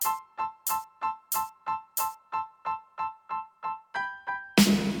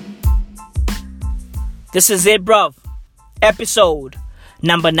This is it, bruv. Episode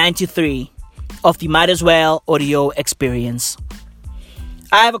number 93 of the Might As Well audio experience.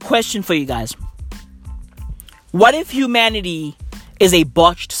 I have a question for you guys. What if humanity is a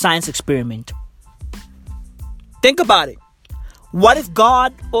botched science experiment? Think about it. What if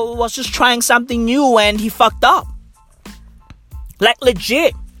God was just trying something new and he fucked up? Like,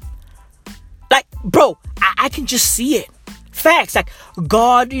 legit. Like, bro, I can just see it. Facts. Like,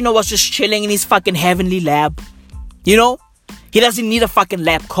 God, was just chilling in his fucking heavenly lab. He doesn't need a fucking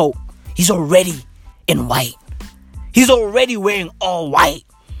lab coat. He's already in white. He's already wearing all white.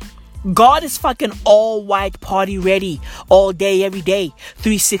 God is fucking all white, party ready, all day, every day,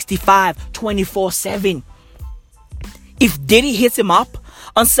 365, 24/7. If Diddy hits him up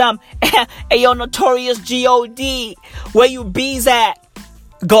on some, hey yo, notorious G.O.D., where you bees at?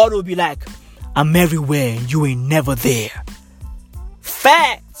 God will be like, I'm everywhere and you ain't never there.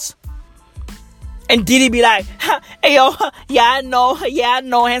 Facts. And Diddy be like, hey yo, yeah I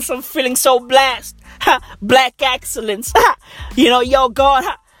know, handsome, feeling so blessed. Black excellence. Yo, God,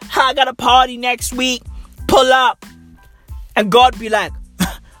 I got a party next week. Pull up. And God be like,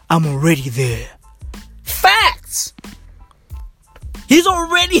 I'm already there. Facts. He's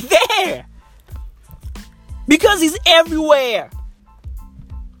already there. Because he's everywhere.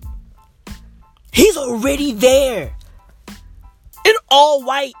 He's already there. In all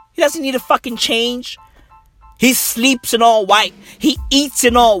white. He doesn't need a fucking change. He sleeps in all white. He eats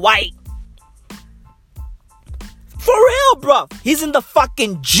in all white. For real, bro. He's in the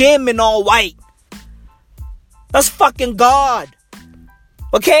fucking gym in all white. That's fucking God.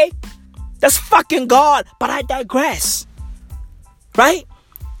 Okay? That's fucking God. But I digress. Right?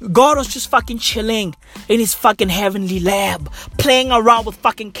 God was just fucking chilling in his fucking heavenly lab, playing around with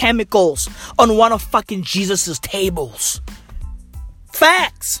fucking chemicals on one of fucking Jesus's tables.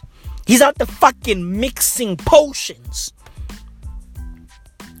 Facts. He's out there fucking mixing potions.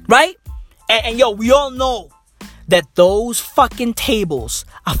 Right? And yo, we all know that those fucking tables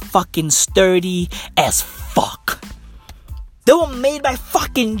are fucking sturdy as fuck. They were made by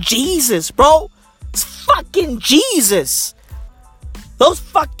fucking Jesus, bro. It's fucking Jesus. Those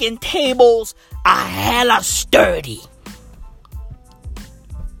fucking tables are hella sturdy.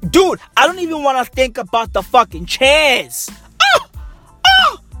 Dude, I don't even want to think about the fucking chairs.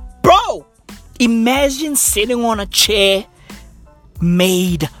 Bro, imagine sitting on a chair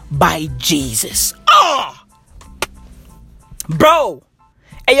made by Jesus. Bro,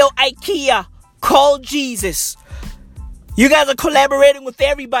 hey yo, IKEA, call Jesus. You guys are collaborating with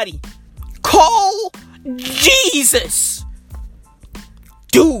everybody. Call Jesus.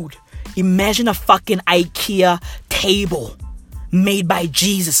 Dude, imagine a fucking IKEA table made by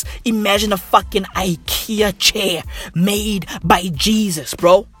Jesus. Imagine a fucking IKEA chair made by Jesus,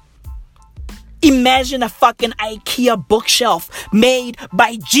 bro. Imagine a fucking IKEA bookshelf made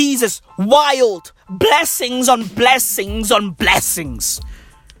by Jesus. Wild. Blessings on blessings on blessings.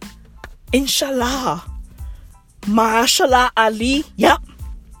 Inshallah. Mashallah Ali. Yep.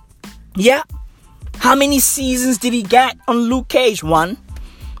 How many seasons did he get on Luke Cage? One.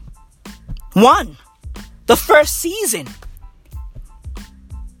 The first season.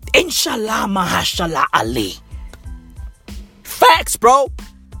 Inshallah, mashallah Ali. Facts, bro.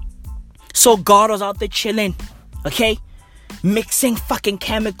 So God was out there chilling, okay? Mixing fucking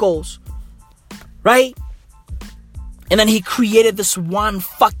chemicals, right? And then he created this one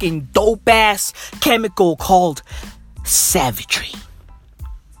fucking dope-ass chemical called savagery.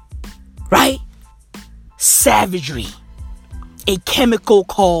 Right? Savagery. A chemical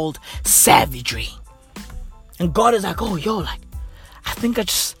called savagery. And God is like, oh, yo, like, I think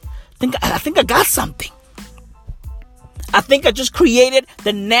I got something. I think I just created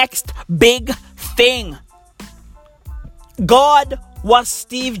the next big thing. God was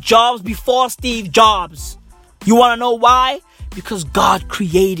Steve Jobs before Steve Jobs. You want to know why? Because God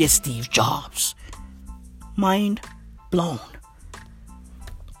created Steve Jobs. Mind blown.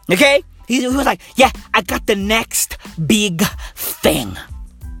 Okay? He was like, yeah, I got the next big thing.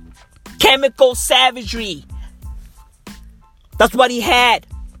 Chemical savagery. That's what he had.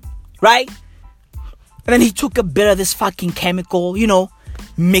 Right? And then he took a bit of this fucking chemical,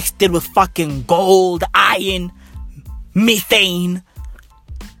 mixed it with fucking gold, iron, methane.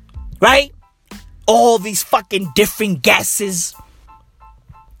 Right? All these fucking different gases.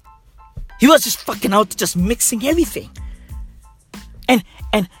 He was just fucking out just mixing everything.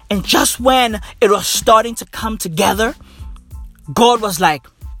 And just when it was starting to come together, God was like,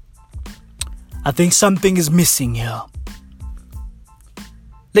 I think something is missing here.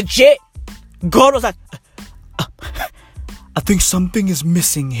 Legit. God was like, I think something is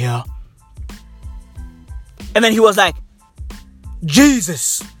missing here. And then he was like,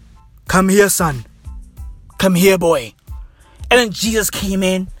 Jesus, come here, son. Come here, boy. And then Jesus came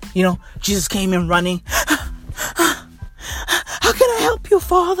in, Jesus came in running. How can I help you,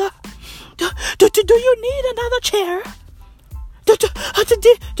 Father? Do you need another chair? Do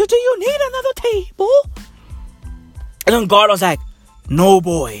you need another table? And then God was like, no,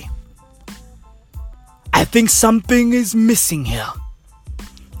 boy. I think something is missing here.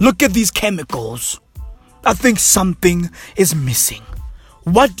 Look at these chemicals. I think something is missing.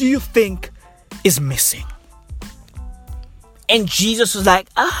 What do you think is missing? And Jesus was like,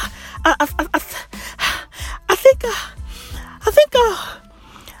 I think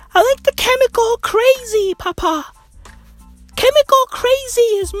the chemical crazy, Papa. Chemical crazy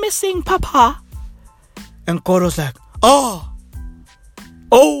is missing, Papa. And God was like, oh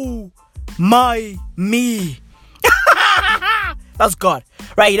my me. That's God,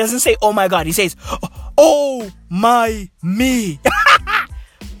 right? He doesn't say, oh my God. He says, oh my me.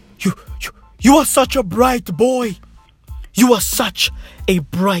 You are such a bright boy. You are such a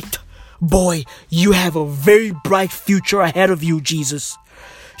bright boy. You have a very bright future ahead of you, Jesus.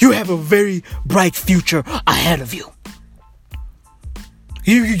 You have a very bright future ahead of you.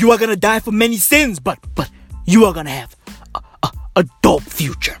 You are going to die for many sins, but you are going to have a dope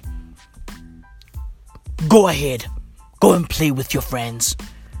future. Go ahead. Go and play with your friends.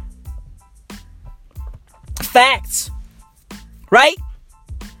 Facts. Right?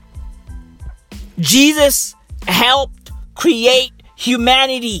 Jesus helped create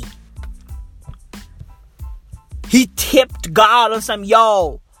humanity. He tipped God on some,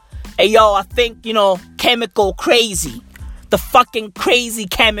 I think, chemical crazy. The fucking crazy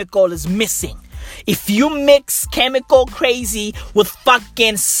chemical is missing. If you mix chemical crazy with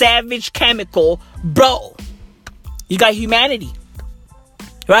fucking savage chemical, bro, you got humanity.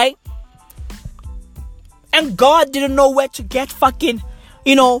 Right? And God didn't know where to get fucking,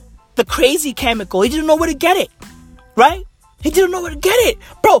 the crazy chemical. He didn't know where to get it. Right? He didn't know where to get it.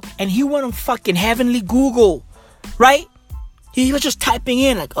 Bro, and he went on fucking heavenly Google. Right? He was just typing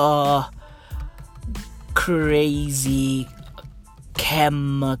in like, crazy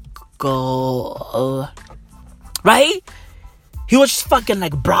chemical. Right? He was just fucking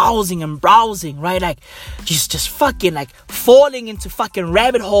like browsing, right? Like just fucking like falling into fucking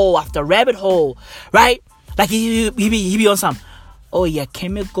rabbit hole after rabbit hole, right? Like he be on some, oh yeah,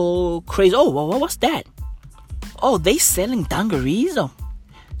 chemical crazy. Oh, what's that? Oh, they selling dungarees? Oh,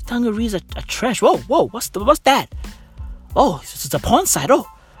 dungarees are trash. Whoa, what's that? Oh, it's a porn site.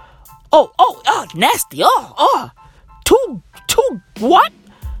 Oh, nasty. Two, what?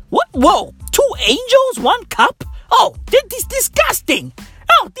 What? Whoa, 2 angels, 1 cup? Oh, this disgusting.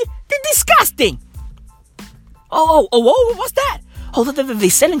 Oh, they're disgusting. Oh, what's that? Oh, they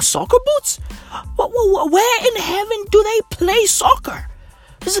selling soccer boots? Where in heaven do they play soccer?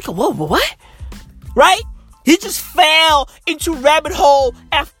 It's like, whoa, what? Right? He just fell into rabbit hole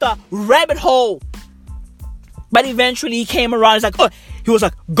after rabbit hole. But eventually he came around. He was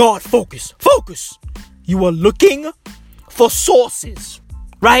like, God, focus. You are looking for sources,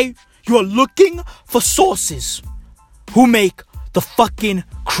 right? You are looking for sources who make the fucking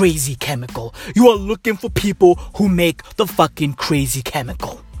crazy chemical. You are looking for people who make the fucking crazy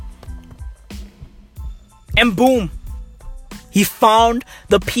chemical. And boom, he found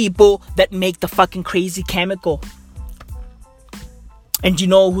the people that make the fucking crazy chemical. And you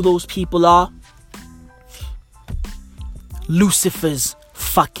know who those people are? Lucifer's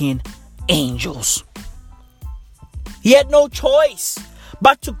fucking angels. He had no choice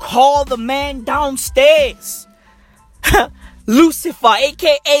but to call the man downstairs. Lucifer,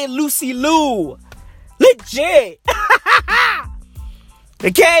 aka Lucy Lou. Legit.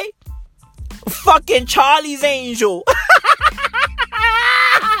 Okay? Fucking Charlie's angel.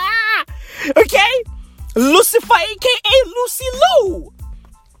 Okay? Lucifer, aka Lucy Lou.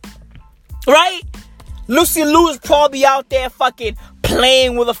 Right? Lucy Lou is probably out there fucking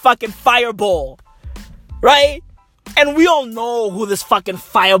playing with a fucking fireball. Right? And we all know who this fucking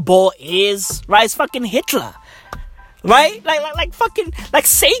fireball is. Right? It's fucking Hitler. Right? Like fucking, like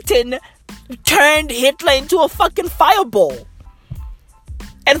Satan turned Hitler into a fucking fireball.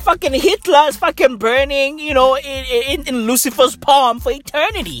 And fucking Hitler is fucking burning, in Lucifer's palm for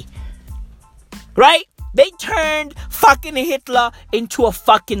eternity. Right? They turned fucking Hitler into a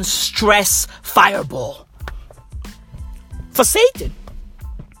fucking stress fireball. For Satan.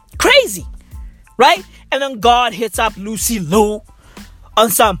 Crazy. Right? And then God hits up Lucy Lou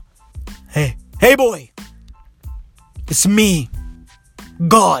on some, hey boy. It's me,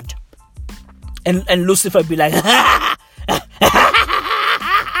 God. And Lucifer be like,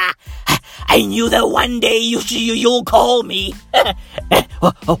 I I knew that one day you'll call me.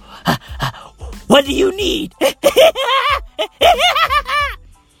 What do you need?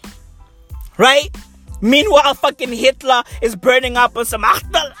 Right? Meanwhile, fucking Hitler is burning up on some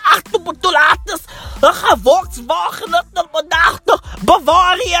Volkswagen,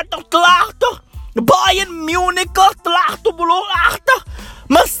 Bavaria, Bayern Munich,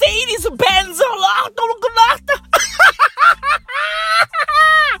 Mercedes Benz,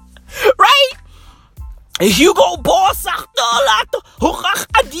 right? Hugo Boss,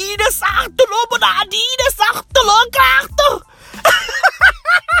 Adidas,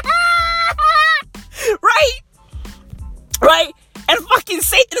 right? And fucking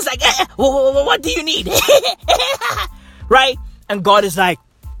Satan is like, what do you need? Right? And God is like,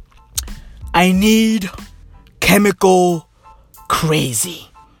 I need chemical crazy.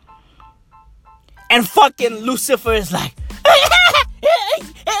 And fucking Lucifer is like,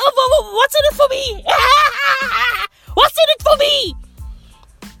 what's in it for me? What's in it for me?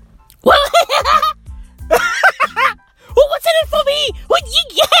 What's in it for me?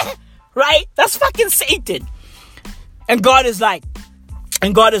 Yeah. Right? That's fucking Satan. And God is like,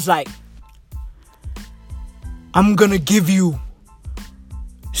 I'm gonna give you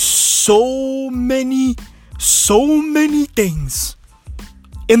so many things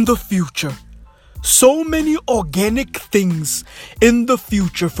in the future. So many organic things in the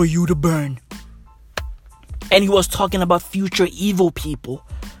future for you to burn. And he was talking about future evil people,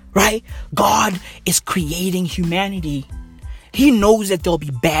 right? God is creating humanity. He knows that there'll be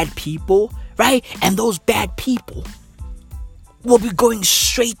bad people, right? And those bad people will be going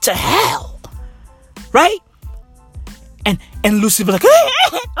straight to hell, right? And Lucifer like, okay,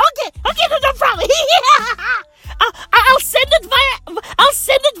 no problem. I'll send it via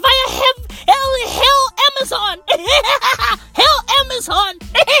hell Amazon. Hell Amazon.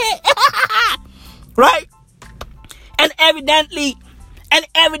 Right? And evidently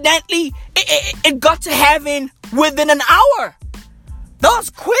it got to heaven within an hour. That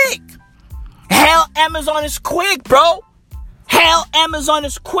was quick. Hell Amazon is quick, bro. Hell Amazon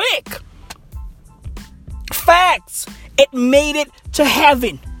is quick. Facts. It made it to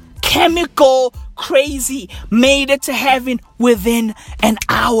heaven. Chemical crazy made it to heaven within an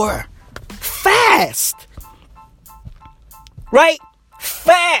hour. Fast. Right?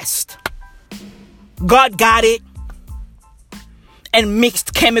 Fast. God got it and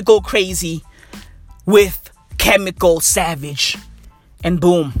mixed chemical crazy with chemical savage. And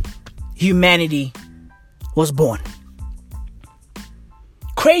boom, humanity was born.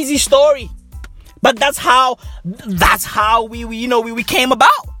 Crazy story. But that's how we came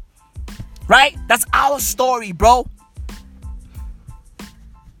about. Right? That's our story, bro.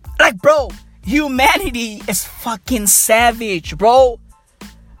 Like, bro, humanity is fucking savage, bro.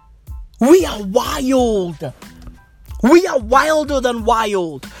 We are wild. We are wilder than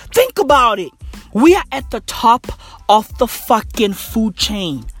wild. Think about it. We are at the top of the fucking food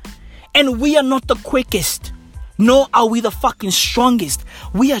chain. And we are not the quickest. Nor are we the fucking strongest.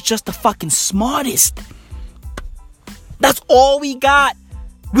 We are just the fucking smartest. That's all we got.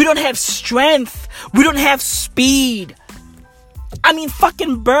 We don't have strength. We don't have speed. I mean,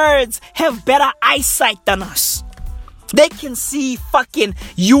 fucking birds have better eyesight than us. They can see fucking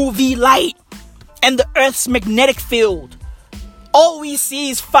UV light and the Earth's magnetic field. All we see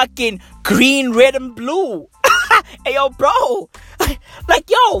is fucking green, red, and blue. Hey, yo, bro. Like,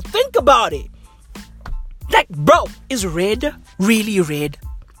 yo, think about it. Like, bro, is red really red?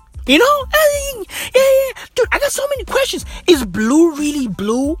 You know? Yeah. Dude, I got so many questions. Is blue really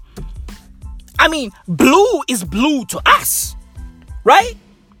blue? I mean, blue is blue to us. Right?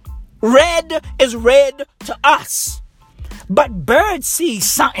 Red is red to us. But birds see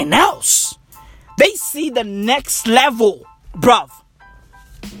something else. They see the next level, bruv.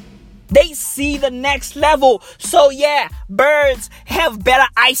 They see the next level. So yeah, birds have better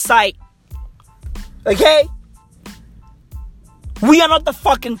eyesight. Okay? We are not the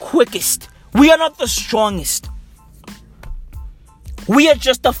fucking quickest. We are not the strongest. We are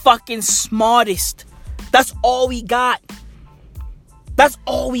just the fucking smartest. That's all we got. That's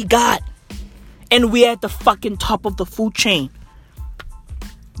all we got. And we're at the fucking top of the food chain.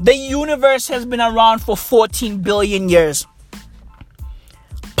 The universe has been around for 14 billion years.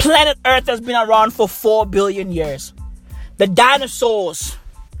 Planet Earth has been around for 4 billion years. The dinosaurs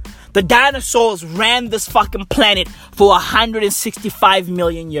ran this fucking planet for 165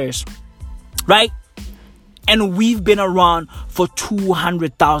 million years. Right? And we've been around for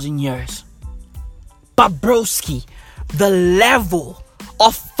 200,000 years. But broski, the level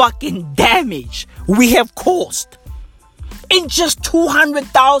of fucking damage we have caused In just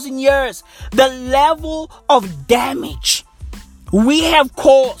 200,000 years, the level of damage we have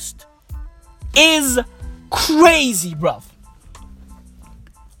caused is crazy, bruv.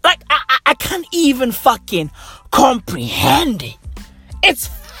 Like, I can't even fucking comprehend it. It's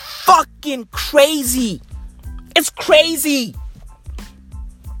fucking crazy. It's crazy.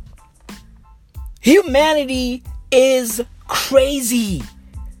 Humanity is crazy.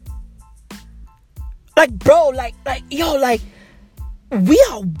 Like, bro, like, yo, like, we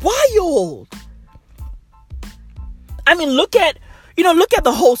are wild. I mean, look at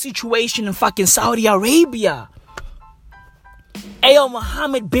the whole situation in fucking Saudi Arabia. Ayo,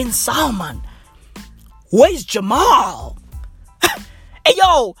 Mohammed bin Salman. Where's Jamal?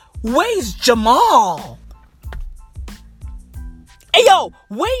 Ayo, where's Jamal? Ayo,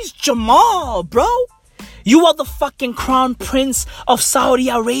 where's Jamal, bro? You are the fucking crown prince of Saudi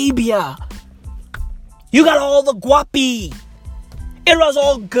Arabia. You got all the guapi. It was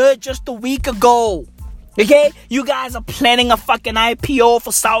all good just a week ago. Okay? You guys are planning a fucking IPO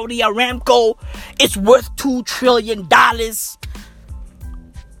for Saudi Aramco. It's worth $2 trillion.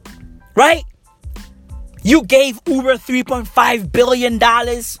 Right? You gave Uber $3.5 billion.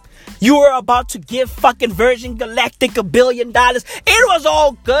 You were about to give fucking Virgin Galactic $1 billion. It was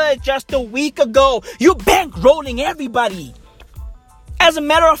all good just a week ago. You bankrolling everybody. As a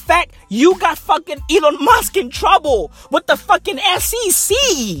matter of fact, you got fucking Elon Musk in trouble with the fucking SEC.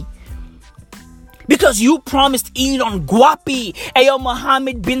 Because you promised Elon guapi. Ayo,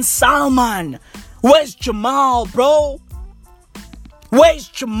 Mohammed bin Salman. Where's Jamal, bro? Where's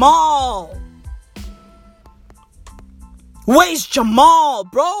Jamal? Where's Jamal,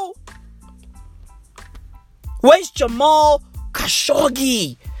 bro? Where's Jamal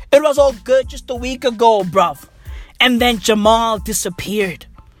Khashoggi? It was all good just a week ago, bruv. And then Jamal disappeared.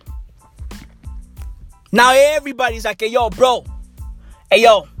 Now everybody's like, hey, yo, bro. Hey,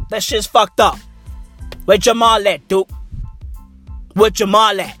 yo, that shit's fucked up. Where Jamal at, dude? Where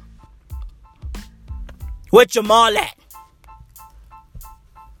Jamal at? Where Jamal at?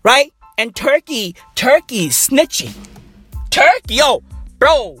 Right? And Turkey snitching. Turkey, yo,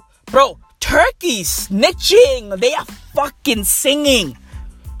 bro, Turkey snitching. They are fucking singing.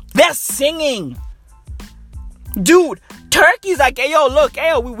 They're singing. Dude, Turkey's like, hey, yo, look,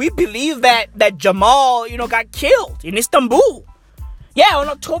 hey, yo, we believe that Jamal, got killed in Istanbul. Yeah, on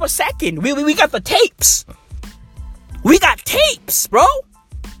October 2nd. We got the tapes. We got tapes, bro.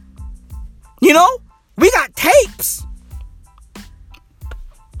 We got tapes.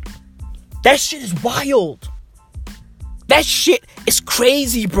 That shit is wild. That shit is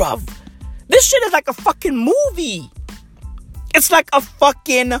crazy, bruv. This shit is like a fucking movie. It's like a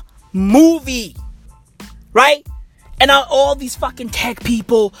fucking movie. Right? And now all these fucking tech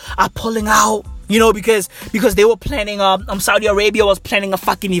people are pulling out, because they were planning, Saudi Arabia was planning a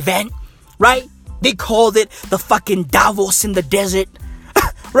fucking event, right? They called it the fucking Davos in the desert,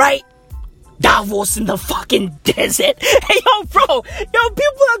 right? Davos in the fucking desert. Hey, yo,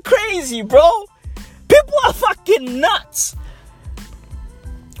 people are crazy, bro. People are fucking nuts,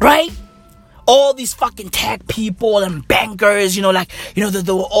 right? All these fucking tech people and bankers, they were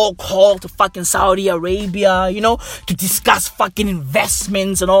all called to fucking Saudi Arabia, to discuss fucking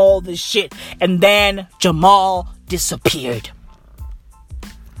investments and all this shit. And then Jamal disappeared.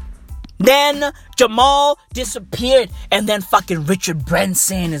 And then fucking Richard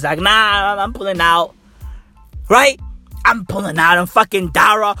Branson is like, nah, I'm pulling out. Right? I'm pulling out. I'm fucking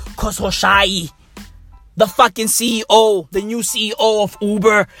Dara Khosrowshahi, the fucking CEO, the new CEO of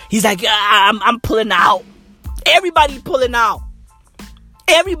Uber. He's like, I'm pulling out. Everybody pulling out.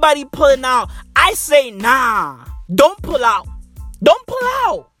 I say, nah. Don't pull out.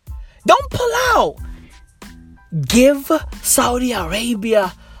 Give Saudi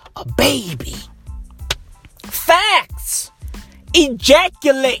Arabia a baby. Facts.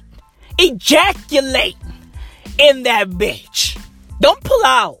 Ejaculate in that bitch. Don't pull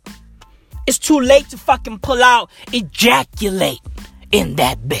out. It's too late to fucking pull out. Ejaculate in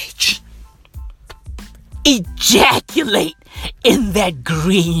that bitch. Ejaculate in that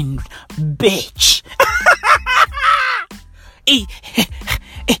green bitch.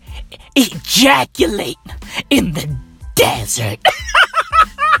 Ejaculate in the desert.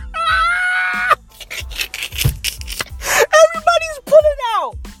 Everybody's pulling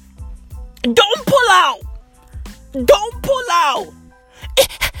out. Don't pull out.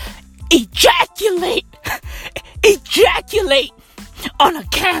 Ejaculate on a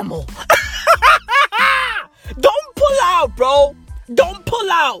camel. Don't pull out, bro. Don't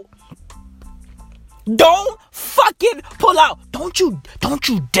fucking pull out. Don't you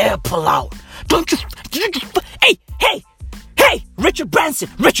dare pull out. Hey, Richard Branson,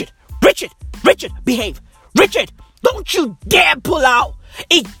 Richard, behave. Richard, don't you dare pull out,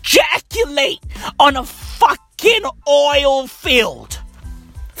 ejaculate on a fucking oil field.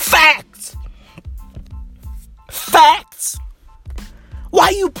 Facts. Why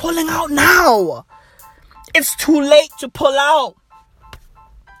are you pulling out now? It's too late to pull out.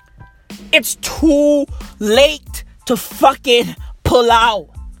 It's too late to fucking pull out.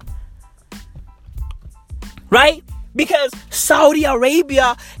 Right? Because Saudi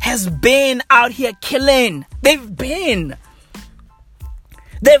Arabia has been out here killing. They've been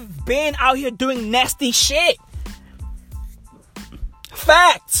out here doing nasty shit.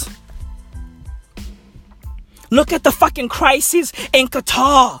 Facts. Look at the fucking crisis in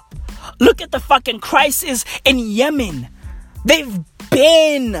Qatar. Look at the fucking crisis in Yemen. They've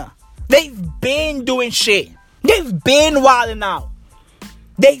been doing shit. They've been wilding out.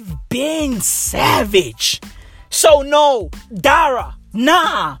 They've been savage. So no, Dara,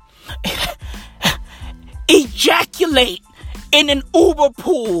 nah. Ejaculate in an Uber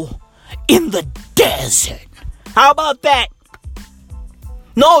pool in the desert. How about that?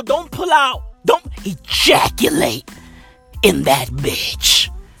 No, don't pull out. Don't ejaculate in that bitch.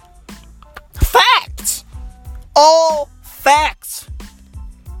 Facts. All facts.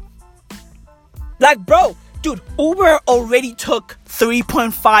 Like, bro, dude, Uber already took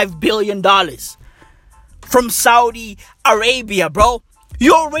 $3.5 billion from Saudi Arabia, bro.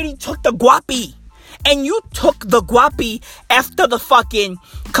 You already took the guapi. And you took the guapi after the fucking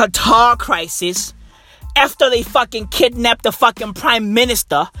Qatar crisis. After they fucking kidnapped the fucking prime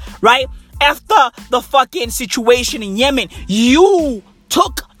minister, right? After the fucking situation in Yemen, you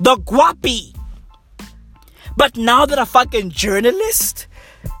took the guapi. But now that a fucking journalist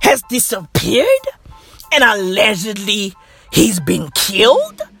has disappeared and allegedly he's been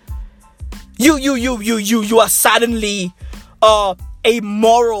killed, you are suddenly a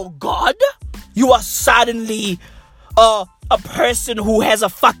moral god. You are suddenly a person who has a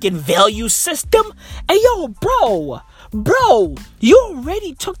fucking value system. And yo, bro, you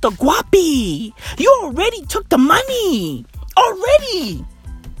already took the guapi. You already took the money. Already.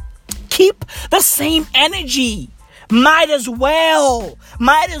 Keep the same energy. Might as well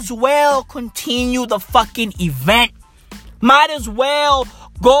continue the fucking event. Might as well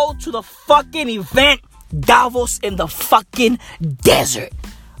go to the fucking event. Davos in the fucking desert.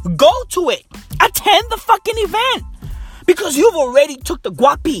 Go to it. Attend the fucking event. Because you've already took the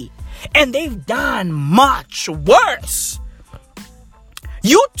guapi. And they've done much worse.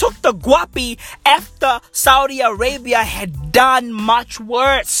 You took the guapi after Saudi Arabia had done much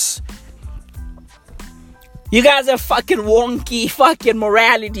worse. You guys have fucking wonky fucking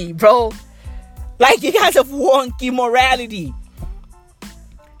morality, bro. Like, you guys have wonky morality.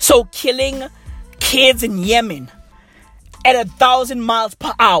 So killing kids in Yemen at 1,000 miles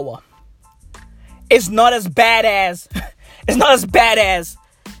per hour is not as bad as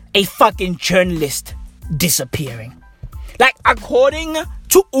a fucking journalist disappearing. Like, according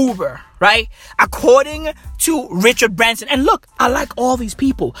to Uber, right? According to Richard Branson. And look, I like all these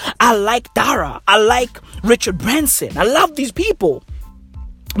people. I like Dara. I like Richard Branson. I love these people.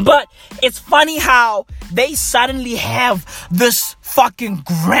 But it's funny how they suddenly have this fucking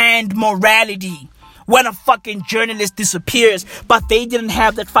grand morality when a fucking journalist disappears, but they didn't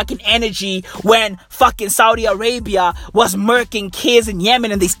have that fucking energy when fucking Saudi Arabia was murking kids in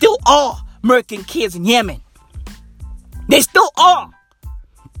Yemen, and they still are murking kids in Yemen. They still are.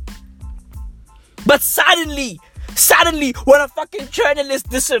 But suddenly, when a fucking journalist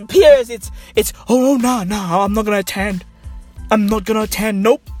disappears, it's oh no, I'm not gonna attend.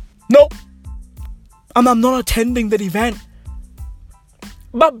 Nope. I'm not attending that event.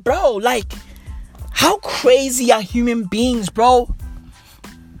 But bro, like, how crazy are human beings, bro?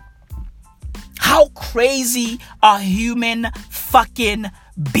 How crazy are human fucking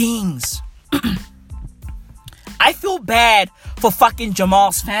beings? I feel bad for fucking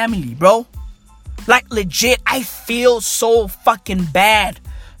Jamal's family, bro. Like, legit, I feel so fucking bad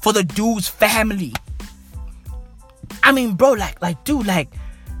for the dude's family. I mean, bro, dude, I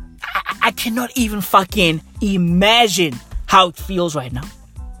cannot even fucking imagine how it feels right now.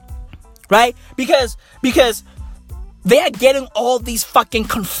 Right? Because they are getting all these fucking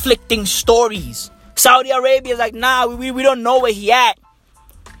conflicting stories. Saudi Arabia is like, nah, we don't know where he at.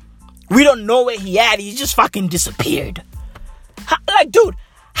 We don't know where he at. He just fucking disappeared. Dude,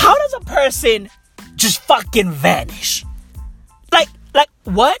 how does a person just fucking vanish? Like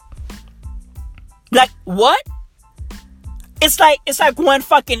what? Like what? It's like when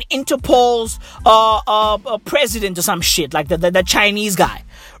fucking Interpol's president or some shit, like the Chinese guy,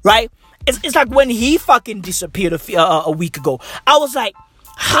 right? it's like when he fucking disappeared a week ago. I was like,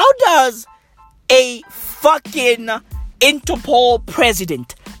 how does a fucking Interpol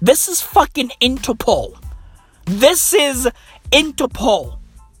president, this is fucking Interpol. This is Interpol.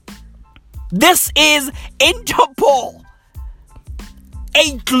 This is Interpol.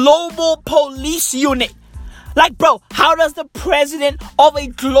 A global police unit. Like, bro, how does the president of a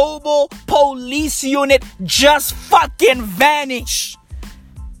global police unit just fucking vanish?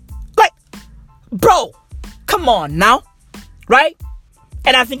 Like, bro, come on now, right?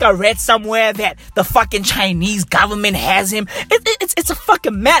 And I think I read somewhere that the fucking Chinese government has him. It's a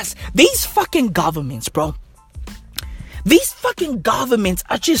fucking mess. These fucking governments, bro. These fucking governments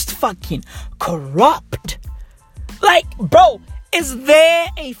are just fucking corrupt. Like, bro, is there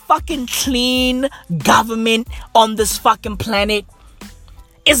a fucking clean government on this fucking planet?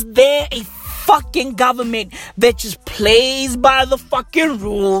 Is there a fucking government that just plays by the fucking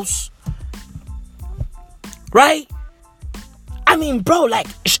rules? Right? I mean, bro, like,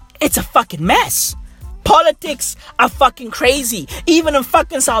 it's a fucking mess. Politics are fucking crazy. Even in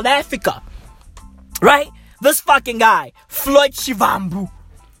fucking South Africa. Right? This fucking guy, Floyd Shivambu.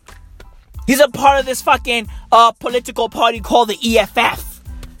 He's a part of this fucking political party called the EFF.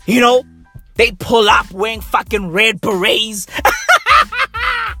 You know? They pull up wearing fucking red berets.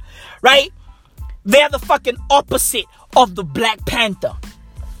 Right? They're the fucking opposite of the Black Panther.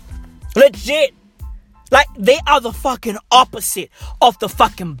 Legit. Like, they are the fucking opposite of the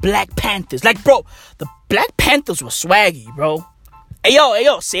fucking Black Panthers. Like, bro, the Black Panthers were swaggy, bro. Hey,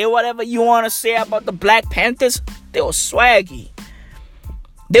 yo, say whatever you want to say about the Black Panthers. They were swaggy.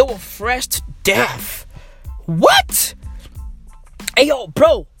 They were fresh to death. What? Hey, yo,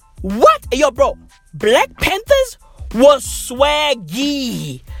 bro. What? Hey, yo, bro. Black Panthers were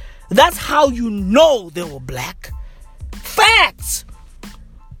swaggy. That's how you know they were black. Facts.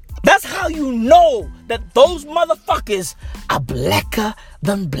 That's how you know that those motherfuckers are blacker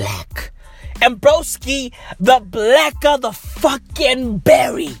than black. And broski, the blacker the fucking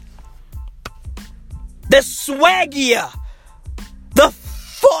berry, the swaggier the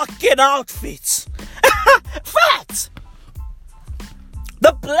fucking outfits. Facts.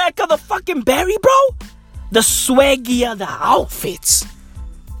 The blacker the fucking berry, bro, the swaggier the outfits.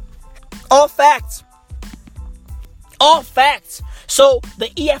 All facts. All facts. So, the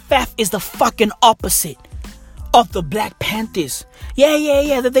EFF is the fucking opposite of the Black Panthers.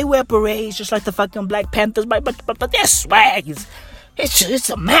 Yeah, they wear berets just like the fucking Black Panthers, but their swag is, it's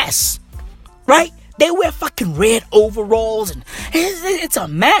a mess, right? They wear fucking red overalls, and it's a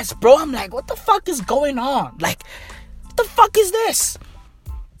mess, bro. I'm like, what the fuck is going on? Like, what the fuck is this?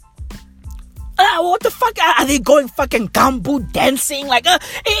 What the fuck? Are they going fucking gumbo dancing? Like,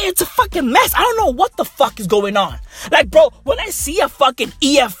 it's a fucking mess. I don't know what the fuck is going on. Like, bro, when I see a fucking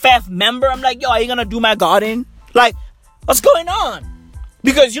EFF member, I'm like, yo, are you gonna do my garden? Like, what's going on?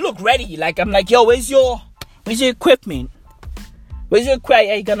 Because you look ready. Like, I'm like, yo, where's your equipment? Where's your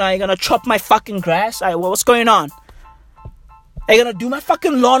equipment? Are you gonna chop my fucking grass? What's going on? Are you gonna do my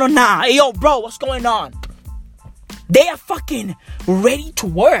fucking lawn or nah? Hey, yo, bro, what's going on? They are fucking ready to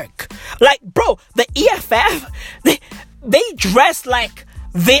work. Like, bro, the EFF, they dress like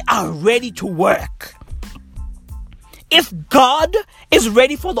they are ready to work. If God is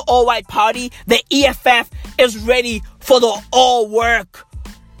ready for the all-white party, the EFF is ready for the all-work,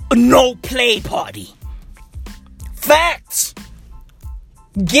 no-play party. Facts.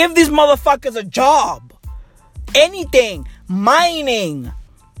 Give these motherfuckers a job. Anything. Mining.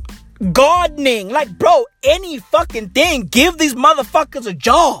 Gardening. Like, bro, any fucking thing. Give these motherfuckers a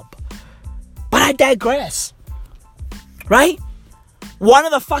job. But I digress. Right? One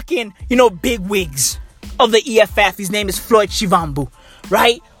of the fucking, big wigs of the EFF, his name is Floyd Shivambu.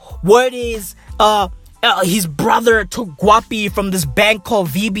 Right? Word is, his brother took guapi from this bank called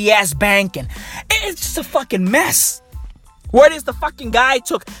VBS Bank, and it's just a fucking mess. Word is the fucking guy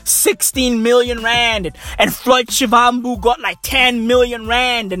took 16 million rand, and Floyd Shivambu got like 10 million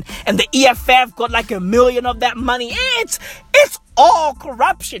rand, and the EFF got like 1 million of that money. It's all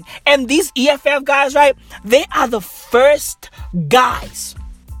corruption. And these EFF guys, right, they are the first guys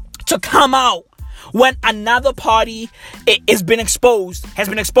to come out when another party has been exposed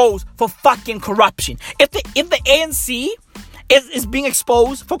for fucking corruption. If the ANC is being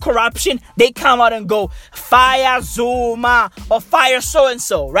exposed for corruption, they come out and go, fire Zuma or fire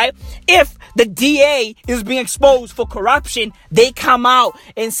so-and-so, right? If the DA is being exposed for corruption, they come out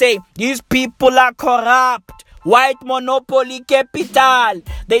and say, these people are corrupt. White monopoly capital.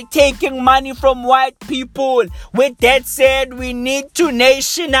 They taking money from white people. With that said, we need to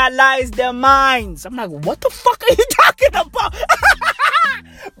nationalize their mines. I'm like, what the fuck are you talking about?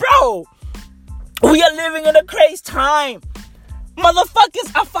 bro. We are living in a crazy time.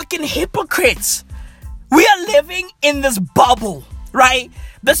 Motherfuckers are fucking hypocrites. We are living in this bubble, right?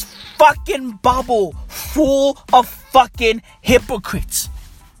 This fucking bubble full of fucking hypocrites.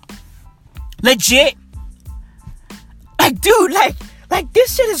 Legit. Like, dude, like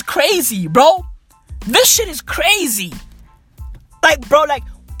this shit is crazy, bro. This shit is crazy. Like, bro, like,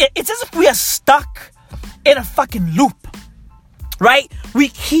 it's as if we are stuck in a fucking loop, right? We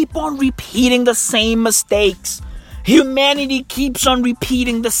keep on repeating the same mistakes. Humanity keeps on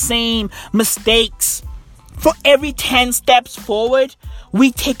repeating the same mistakes. For every 10 steps forward,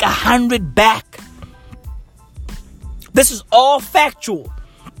 we take 100 back. This is all factual.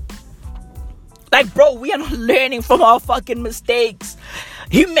 Like, bro, we are not learning from our fucking mistakes.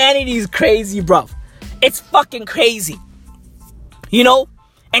 Humanity is crazy, bro. It's fucking crazy. You know?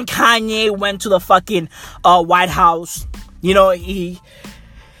 And Kanye went to the fucking White House. You know,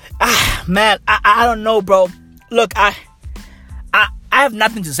 man, I don't know, bro. Look, I have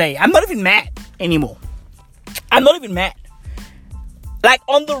nothing to say. I'm not even mad anymore. I'm not even mad. Like,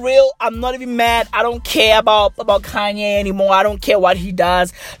 on the real, I'm not even mad. I don't care about Kanye anymore. I don't care what he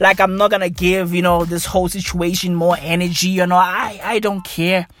does. Like, I'm not gonna give, you know, this whole situation more energy. You know, I don't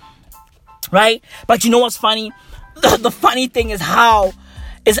care. Right? But you know what's funny? The funny thing is how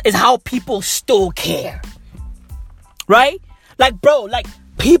people still care. Right? Like, bro, like,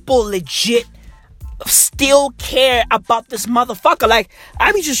 people legit still care about this motherfucker. Like,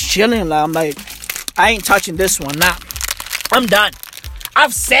 I be just chilling. Like, I'm like, I ain't touching this one. Nah, I'm done.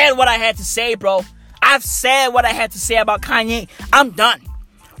 I've said what I had to say, bro. I've said what I had to say about Kanye. I'm done.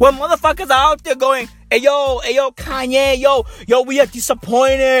 When motherfuckers are out there going, hey yo, Kanye, yo, we are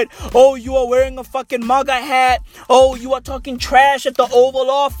disappointed. Oh, you are wearing a fucking MAGA hat. Oh, you are talking trash at the Oval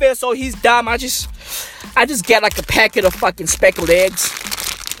Office. Oh, he's dumb. I just get like a packet of fucking speckled eggs,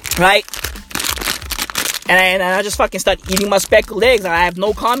 right? And I just fucking start eating my speckled eggs, and I have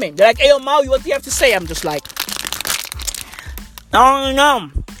no comment. They're like, hey, yo, Maui, what do you have to say? I'm just like, I don't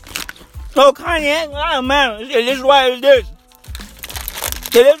know. No, Kanye, oh, man, this is why it is.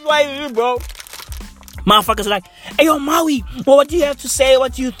 This is why it is, bro. Motherfuckers are like, hey, yo, Maui, well, what do you have to say?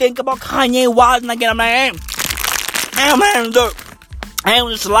 What do you think about Kanye wilding again? I'm like, hey, man, look, hey,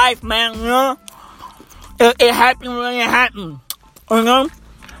 this life, man, you know? It happened when it happened, you know?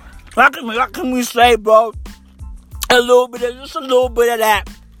 What can we say, bro? Just a little bit of that.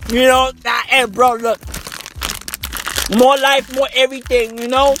 You know? Hey, bro, look. More life, more everything, you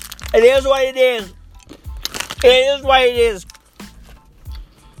know? It is what it is. It is what it is.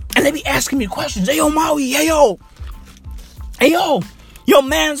 And they be asking me questions. Hey, yo, Maui, hey, yo. Hey, yo. Your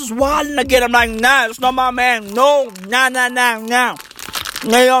man's just wilding again. I'm like, nah, that's not my man. No, nah.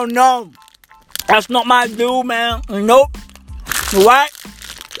 Hey, yo, no. That's not my dude, man. Nope. What?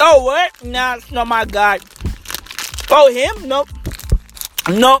 Oh, what? Nah, it's not my guy. Oh, him? Nope.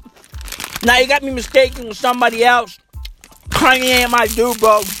 Now you got me mistaken with somebody else. Kanye ain't my dude,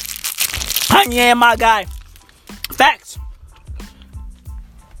 bro. Kanye ain't my guy. Facts.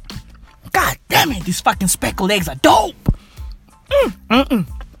 God damn it, these fucking speckled eggs are dope.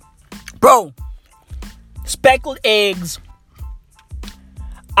 Bro, speckled eggs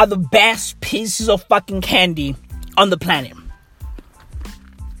are the best pieces of fucking candy on the planet.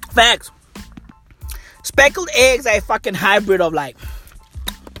 Facts. Speckled eggs are a fucking hybrid of like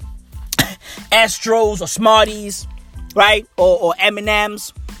Astros or Smarties, right? Or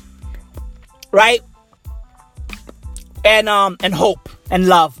M&Ms, right? And hope and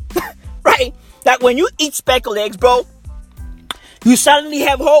love, right? Like when you eat speckled eggs, bro, you suddenly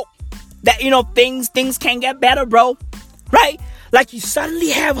have hope that, you know, things can get better, bro, right? Like you suddenly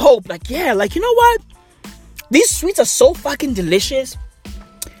have hope. Like, yeah, like, you know what? These sweets are so fucking delicious.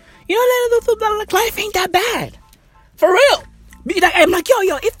 You know, like, life ain't that bad. For real. I'm like,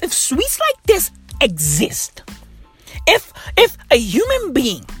 yo, if sweets like this exist, if a human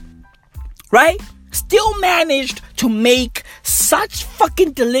being, right, still managed to make such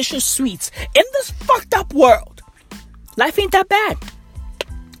fucking delicious sweets in this fucked up world, life ain't that bad.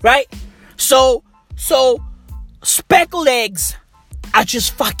 Right? So speckled eggs are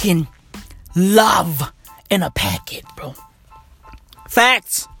just fucking love in a packet, bro.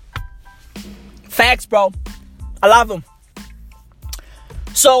 Facts, bro. I love them.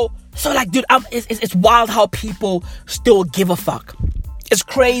 So like, dude, it's wild how people still give a fuck. It's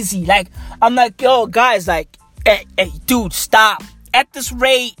crazy. Like, I'm like, yo, guys, like, hey, dude, stop. At this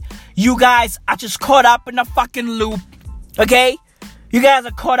rate, you guys are just caught up in a fucking loop. Okay? You guys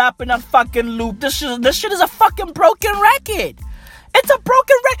are caught up in a fucking loop. This shit is a fucking broken record. It's a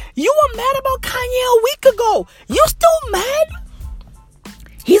broken record. You were mad about Kanye a week ago. You still mad?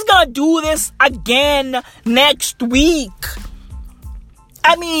 He's gonna do this again next week.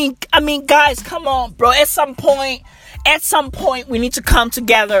 I mean, guys, come on, bro. At some point, we need to come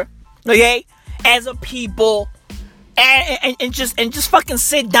together, okay, as a people, and just fucking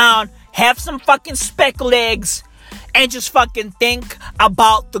sit down, have some fucking speckled eggs, and just fucking think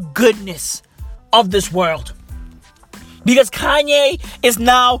about the goodness of this world. Because Kanye is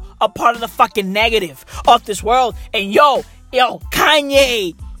now a part of the fucking negative of this world, and yo,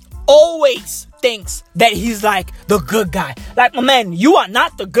 Kanye always thinks that he's like the good guy. Like, my man, you are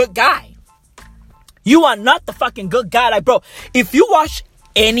not the good guy. You are not the fucking good guy. Like, bro, if you watch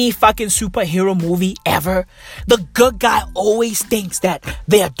any fucking superhero movie ever, the good guy always thinks that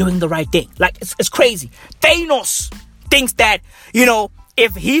they are doing the right thing. Like, it's crazy. Thanos thinks that,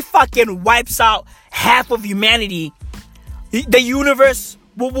 if he fucking wipes out half of humanity, the universe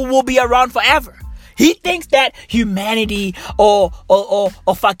will be around forever. He thinks that humanity or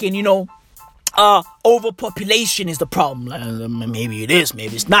fucking, overpopulation is the problem. Maybe it is,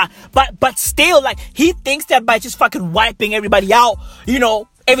 maybe it's not. But still, like, he thinks that by just fucking wiping everybody out,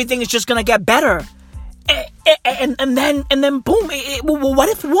 everything is just gonna get better. And then boom. What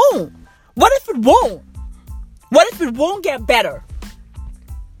if it won't? What if it won't? What if it won't get better?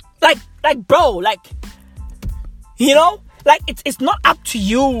 Like, bro, like, like, it's not up to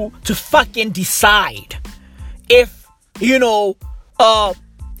you to fucking decide if the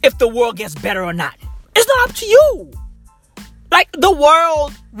world gets better or not. It's not up to you. Like, the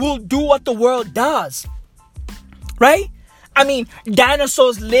world will do what the world does. Right? I mean,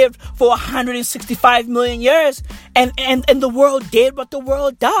 dinosaurs lived for 165 million years, and the world did what the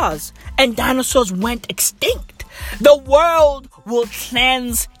world does. And dinosaurs went extinct. The world will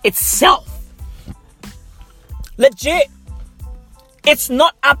cleanse itself. Legit. It's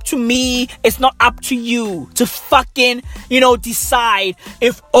not up to me. It's not up to you to fucking, decide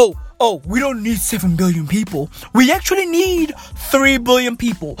if, we don't need 7 billion people. We actually need 3 billion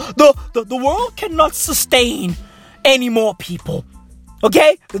people. The world cannot sustain any more people.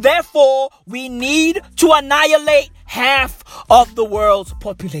 Okay? Therefore, we need to annihilate half of the world's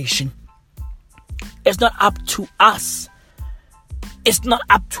population. It's not up to us. It's not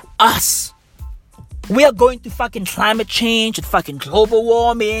up to us. We are going through fucking climate change and fucking global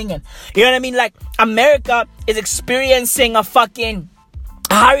warming, and you know what I mean? Like, America is experiencing a fucking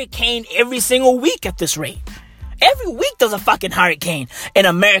hurricane every single week at this rate. Every week there's a fucking hurricane in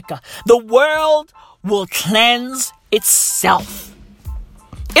America. The world will cleanse itself.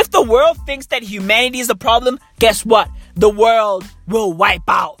 If the world thinks that humanity is the problem, guess what? The world will wipe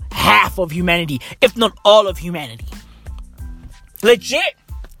out half of humanity, if not all of humanity. Legit.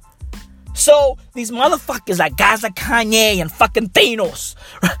 So, these motherfuckers, like guys like Kanye and fucking Thanos,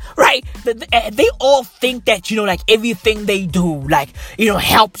 right? They all think that, like, everything they do, like,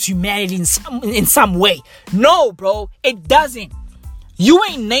 helps humanity in some way. No, bro, it doesn't. You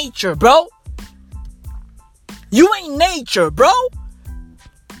ain't nature, bro. You ain't nature, bro.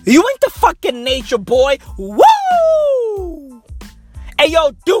 You ain't the fucking nature, boy. Woo! Hey,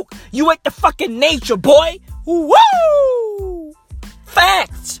 yo, Duke, you ain't the fucking nature, boy. Woo!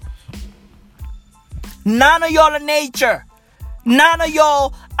 Facts. None of y'all are nature. None of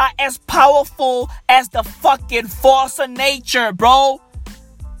y'all are as powerful as the fucking force of nature, bro.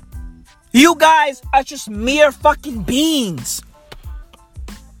 You guys are just mere fucking beings.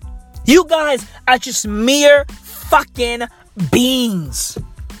 You guys are just mere fucking beings.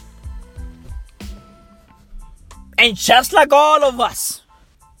 And just like all of us,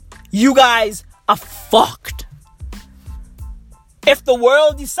 you guys are fucked. If the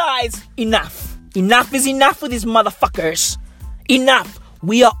world decides enough is enough with these motherfuckers. Enough.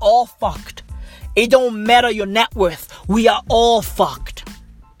 We are all fucked. It don't matter your net worth. We are all fucked.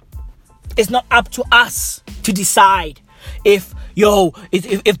 It's not up to us to decide if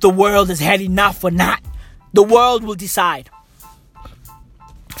the world has had enough or not. The world will decide.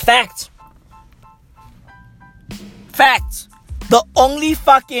 Facts. The only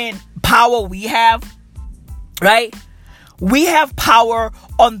fucking power we have, right? We have power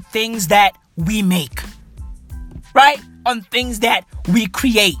on things that we make, right? On things that we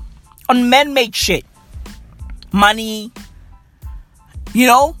create, on man-made shit, money,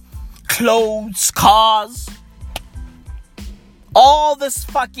 clothes, cars, all this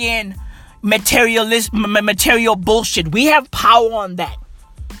fucking material bullshit. We have power on that,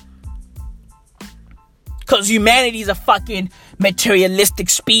 because humanity is a fucking materialistic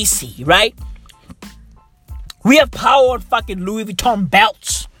species, right? We have power on fucking Louis Vuitton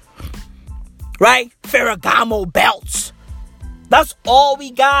belts, right? Ferragamo belts. That's all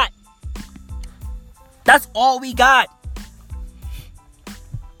we got. That's all we got.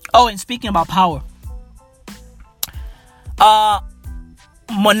 Oh, and speaking about power,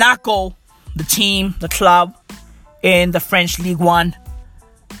 Monaco, the team, the club in the French Ligue 1,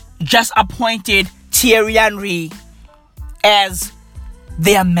 just appointed Thierry Henry as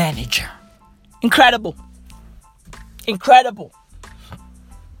their manager. Incredible.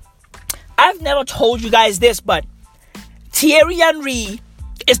 I've never told you guys this, but Thierry Henry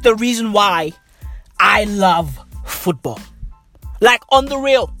is the reason why I love football. Like, on the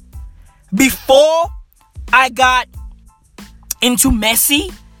real. Before I got into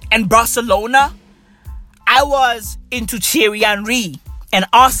Messi and Barcelona, I was into Thierry Henry and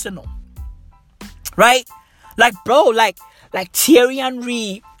Arsenal. Right? Like, bro, like Thierry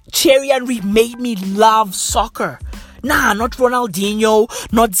Henry made me love soccer. Nah, not Ronaldinho,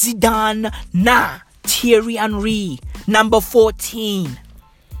 not Zidane. Nah, Thierry Henry, number 14.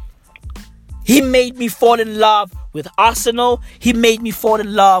 He made me fall in love with Arsenal. He made me fall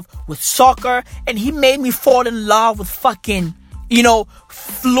in love with soccer. And he made me fall in love with fucking,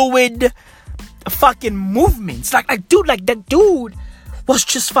 fluid fucking movements. Like that dude was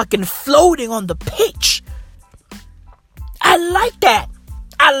just fucking floating on the pitch. I like that.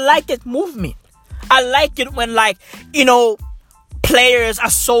 I like that movement. I like it when, players are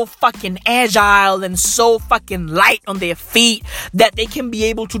so fucking agile and so fucking light on their feet that they can be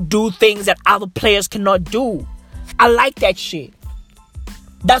able to do things that other players cannot do. I like that shit.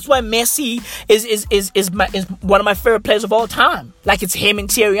 That's why Messi is one of my favorite players of all time. Like, it's him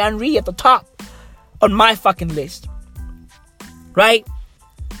and Thierry Henry at the top on my fucking list. Right?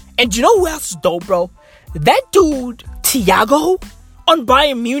 And you know who else is dope, bro? That dude, Thiago, on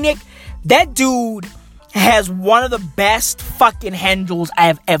Bayern Munich, that dude has one of the best fucking handles I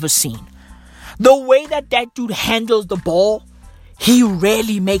have ever seen. The way that dude handles the ball, he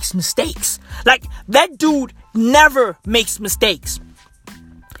rarely makes mistakes. Like, that dude never makes mistakes.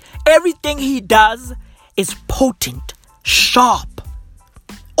 Everything he does is potent, sharp,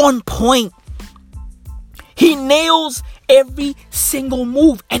 on point. He nails every single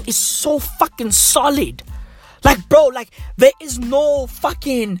move and is so fucking solid. Like, bro, there is no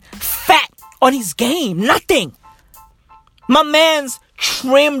fucking fat on his game. Nothing. My man's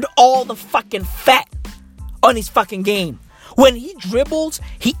trimmed all the fucking fat on his fucking game. When he dribbles,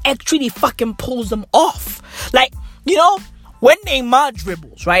 he actually fucking pulls them off. Like, when Neymar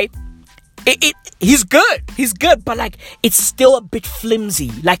dribbles, right? He's good. He's good, but it's still a bit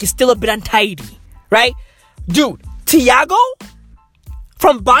flimsy. Like, it's still a bit untidy, right? Dude, Thiago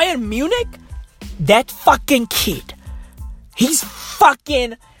from Bayern Munich, that fucking kid, his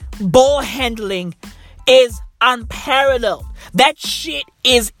fucking ball handling is unparalleled. That shit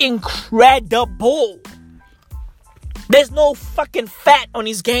is incredible. There's no fucking fat on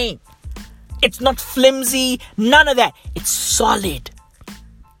his game. It's not flimsy, none of that. It's solid.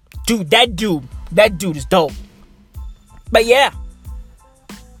 Dude, that dude is dope. But yeah,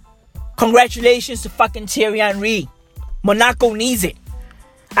 congratulations to fucking Thierry Henry. Monaco needs it.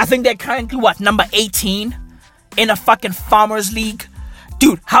 I think they're currently, number 18 in a fucking Farmers League?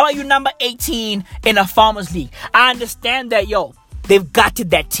 Dude, how are you number 18 in a Farmers League? I understand that, they've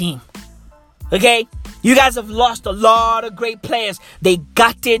gutted that team. Okay? You guys have lost a lot of great players. They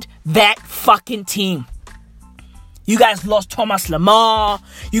gutted that fucking team. You guys lost Thomas Lemar.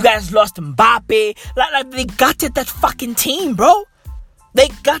 You guys lost Mbappe. They gutted that fucking team, bro. They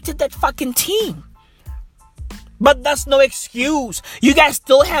gutted that fucking team. But that's no excuse. You guys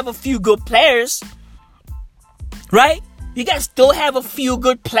still have a few good players. Right? You guys still have a few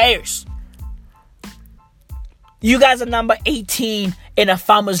good players. You guys are number 18 in a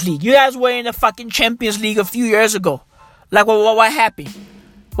Farmers League. You guys were in the fucking Champions League a few years ago. What happened?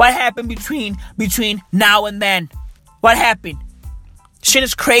 What happened between now and then? What happened? Shit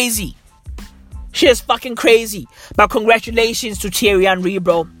is crazy. Shit is fucking crazy. But congratulations to Thierry Henry,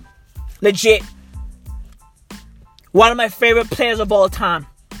 bro. Legit. One of my favorite players of all time.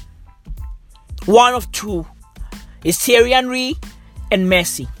 One of two is Thierry Henry and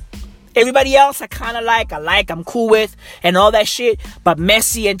Messi. Everybody else I kind of like, I'm cool with, and all that shit. But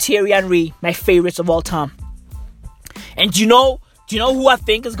Messi and Thierry Henry, my favorites of all time. And do you know who I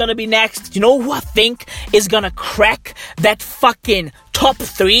think is going to be next? Do you know who I think is going to crack that fucking top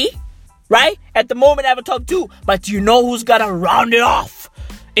 3? Right? At the moment I have a top 2. But do you know who's going to round it off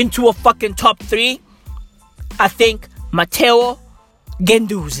into a fucking top 3? I think Matteo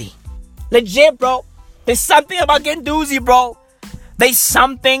Guendouzi. Legit, bro. There's something about Guendouzi, bro. There's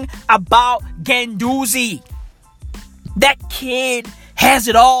something about Guendouzi. That kid has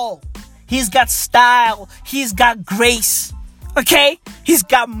it all. He's got style. He's got grace. Okay? He's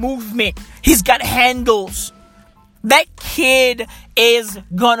got movement. He's got handles. That kid is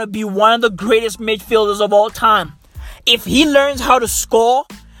gonna be one of the greatest midfielders of all time. If he learns how to score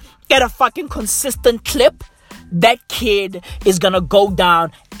at a fucking consistent clip, that kid is gonna go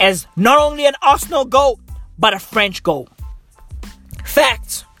down as not only an Arsenal GOAT, but a French GOAT.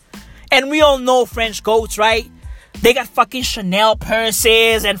 Facts. And we all know French GOATs, right? They got fucking Chanel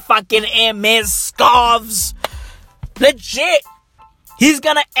purses and fucking Hermes scarves. Legit. He's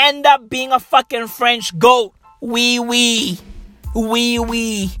gonna end up being a fucking French GOAT. Oui.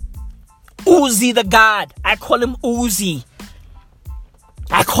 Uzi the God. I call him Uzi.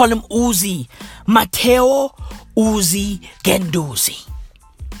 Matteo Uzi Guendouzi.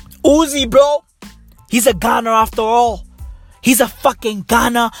 Uzi, bro. He's a Ghana after all. He's a fucking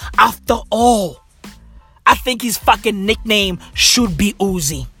Ghana after all. I think his fucking nickname should be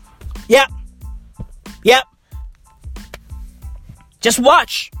Uzi. Yep. Just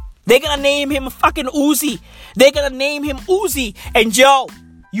watch. They're gonna name him fucking Uzi. And yo,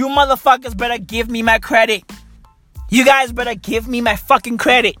 you motherfuckers better give me my credit. You guys better give me my fucking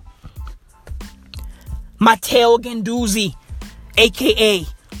credit. Matteo Guendouzi, a.k.a.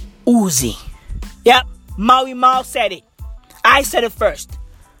 Uzi. Yep. Maui Mao said it. I said it first.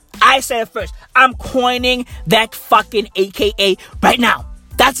 I'm coining that fucking AKA right now.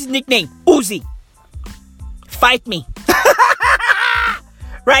 That's his nickname. Uzi. Fight me.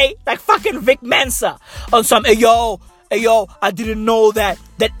 Right? Like fucking Vic Mensa. On some, hey yo, I didn't know that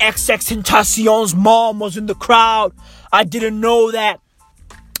XXXTentacion's mom was in the crowd. I didn't know that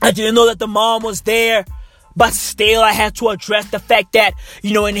the mom was there. But still, I had to address the fact that,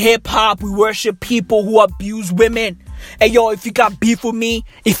 you know, in hip-hop, we worship people who abuse women. Hey, yo, if you got beef with me,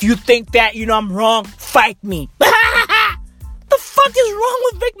 if you think that, you know, I'm wrong, fight me. The fuck is wrong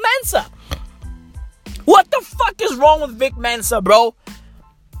with Vic Mensa? What the fuck is wrong with Vic Mensa, bro?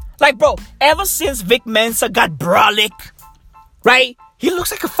 Like, bro, ever since Vic Mensa got brolic, right? He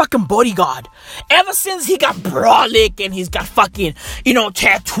looks like a fucking bodyguard. Ever since he got brolic and he's got fucking, you know,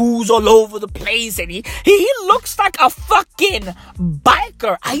 tattoos all over the place and he looks like a fucking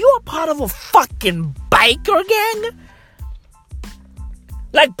biker. Are you a part of a fucking biker gang?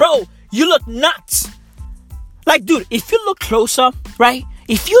 Like, bro, you look nuts. Like, dude, if you look closer, right?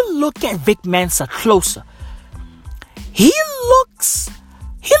 If you look at Vic Mensa closer, he looks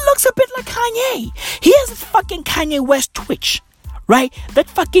a bit like Kanye. He has this fucking Kanye West twitch. Right? That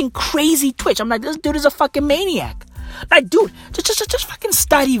fucking crazy twitch. I'm like, this dude is a fucking maniac. Like, dude, just fucking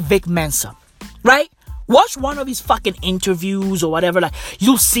study Vic Mensa. Right? Watch one of his fucking interviews or whatever. Like,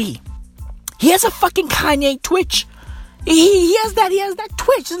 you'll see. He has a fucking Kanye twitch. He has that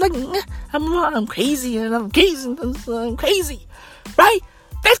twitch. It's like, I'm crazy and I'm crazy. Right?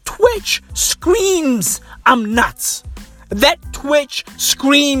 That twitch screams, I'm nuts. That twitch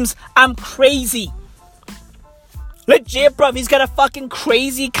screams, I'm crazy. Legit, bro. He's got a fucking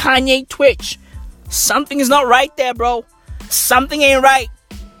crazy Kanye twitch. Something is not right there, bro. Something ain't right.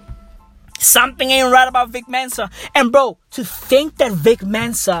 Something ain't right about Vic Mensa. And, bro, to think that Vic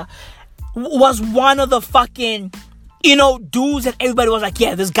Mensa was one of the fucking, you know, dudes that everybody was like,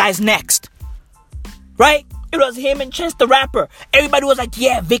 yeah, this guy's next. Right? It was him and Chance the Rapper. Everybody was like,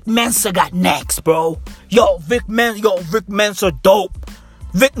 yeah, Vic Mensa got next, bro. Vic Mensa dope.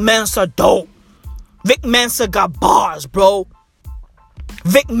 Vic Mensa dope. Vic Mensa got bars, bro.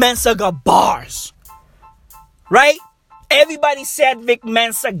 Vic Mensa got bars. Right? Everybody said Vic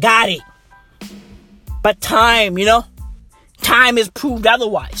Mensa got it. But time, you know? Time has proved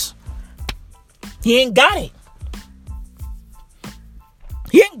otherwise. He ain't got it.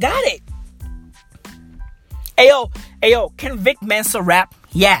 Hey, yo, can Vic Mensa rap?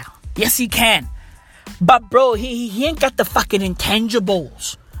 Yeah. Yes, he can. But, bro, he ain't got the fucking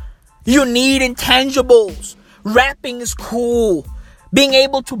intangibles. You need intangibles. Rapping is cool. Being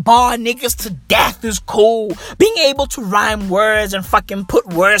able to bar niggas to death is cool. Being able to rhyme words and fucking put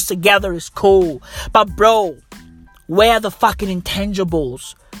words together is cool. But, bro, where are the fucking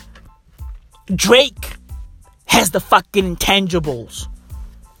intangibles? Drake has the fucking intangibles.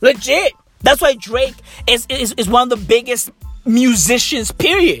 Legit. That's why Drake is one of the biggest musicians,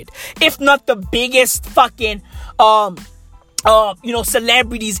 period. If not the biggest fucking,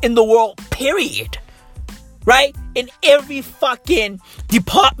 celebrities in the world, period. Right? In every fucking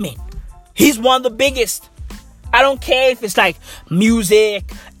department. He's one of the biggest. I don't care if it's like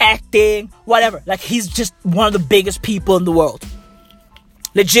music, acting, whatever. Like, he's just one of the biggest people in the world.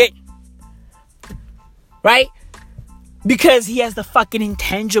 Legit. Right? Because he has the fucking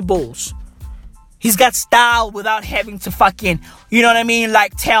intangibles. He's got style without having to fucking, you know what I mean?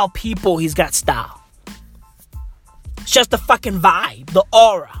 Like, tell people he's got style. It's just the fucking vibe, the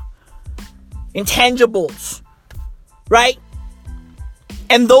aura. Intangibles. right?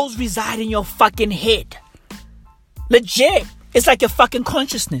 And those reside in your fucking head. Legit. It's like your fucking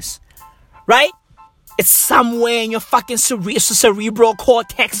consciousness, right? It's somewhere in your fucking cerebral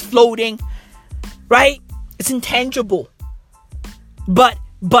cortex floating, right? It's intangible. But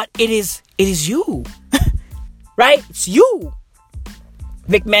it is you. Right? It's you.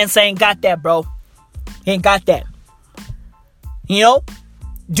 Vic Mensa ain't got that, bro. He ain't got that. You know?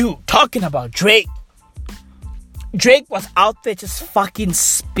 Dude, talking about Drake. Drake was out there just fucking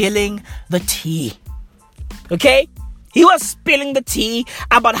spilling the tea. Okay? He was spilling the tea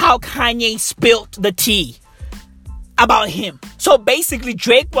about how Kanye spilled the tea about him. So basically,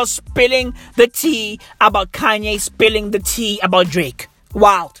 Drake was spilling the tea about Kanye spilling the tea about Drake.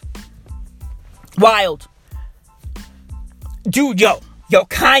 Wild. Dude, yo,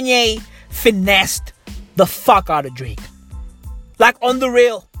 Kanye finessed the fuck out of Drake. Like, on the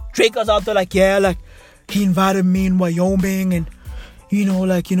real, Drake was out there like, yeah, like, he invited me in Wyoming, and,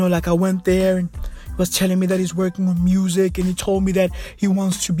 like I went there, and he was telling me that he's working on music, and he told me that he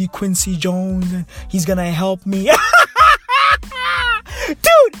wants to be Quincy Jones, and he's gonna help me. Dude,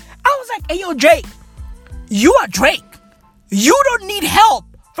 I was like, hey, yo, Drake, you are Drake. You don't need help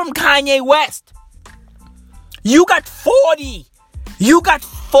from Kanye West. You got 40.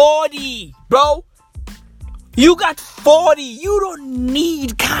 Bro. You got 40. You don't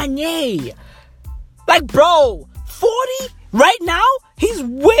need Kanye. Like, bro, 40 right now, he's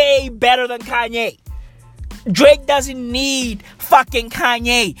way better than Kanye. Drake doesn't need fucking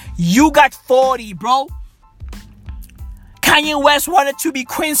Kanye. You got 40, bro. Kanye West wanted to be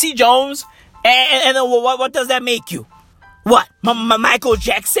Quincy Jones. And what does that make you? What? Michael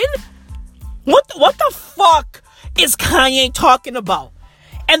Jackson? What the fuck is Kanye talking about?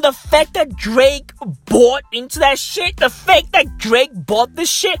 And the fact that Drake bought into that shit, the fact that Drake bought this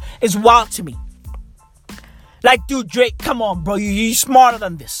shit is wild to me. Like, dude, Drake, come on, bro. You're smarter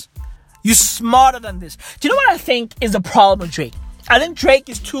than this. You're smarter than this. Do you know what I think is the problem with Drake? I think Drake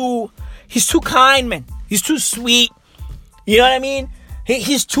is he's too kind, man. He's too sweet. You know what I mean?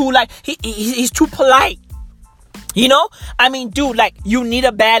 He's too, like, he's too polite. You know? I mean, dude, like, you need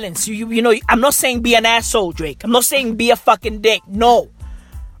a balance. You know, I'm not saying be an asshole, Drake. I'm not saying be a fucking dick. No.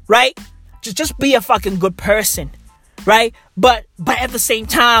 Right? Just be a fucking good person. Right? But at the same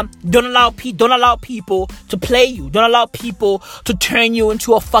time, don't allow people to play you. Don't allow people to turn you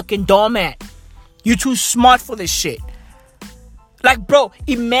into a fucking doormat. You're too smart for this shit. Like, bro,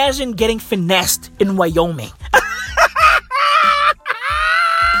 imagine getting finessed in Wyoming.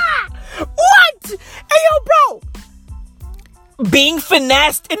 What? Hey, yo, bro. Being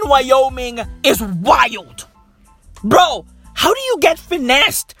finessed in Wyoming is wild. Bro, how do you get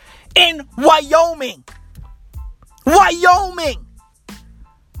finessed in Wyoming?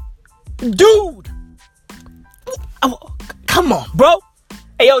 Dude. Oh, come on, bro.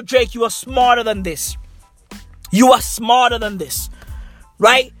 Hey, yo, Drake, you are smarter than this.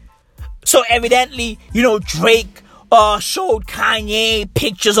 Right? So evidently, Drake showed Kanye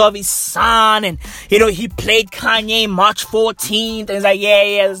pictures of his son, and he played Kanye March 14th, and he's like,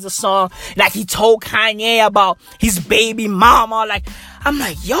 yeah, this is the song. Like, he told Kanye about his baby mama. Like, I'm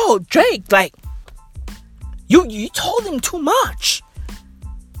like, yo, Drake, like, you told him too much,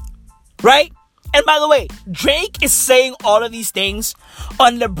 right? And by the way, Drake is saying all of these things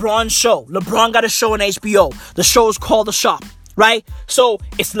on LeBron's show. LeBron got a show on HBO. The show is called The Shop, right? So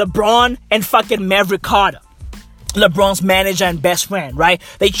it's LeBron and fucking Maverick Carter, LeBron's manager and best friend, right?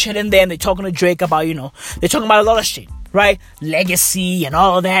 They chilling there and they talking to Drake about, they're talking about a lot of shit, right? Legacy and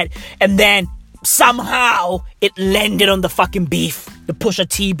all of that. And then somehow it landed on the fucking beef, the Pusha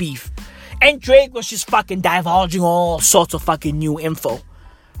T beef. And Drake was just fucking divulging all sorts of fucking new info,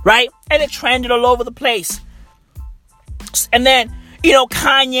 right? And it trended all over the place. And then,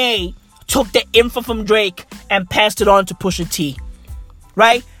 Kanye took the info from Drake and passed it on to Pusha T,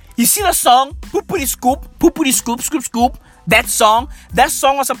 right? You see the song, Poopity Scoop, Scoop, Scoop, that song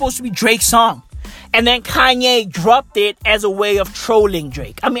was supposed to be Drake's song. And then Kanye dropped it as a way of trolling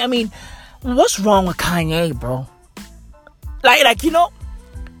Drake. I mean, what's wrong with Kanye, bro?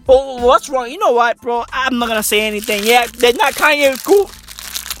 What's wrong? You know what, bro? I'm not gonna say anything. Yeah, Kanye is cool.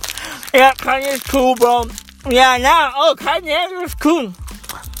 Yeah, Kanye is cool, bro. Yeah, Kanye is cool.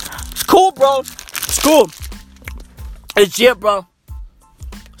 It's cool, bro. It's cool. It's legit, bro.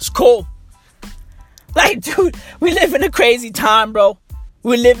 It's cool. Like, dude, we live in a crazy time, bro.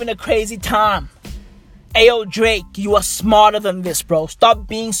 We live in a crazy time. Ayo, Drake, you are smarter than this, bro. Stop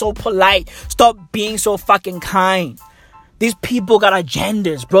being so polite. Stop being so fucking kind. These people got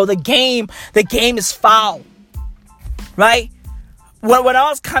agendas, bro. The game is foul. Right? when I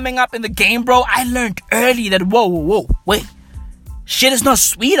was coming up in the game, bro, I learned early that, wait. Shit is not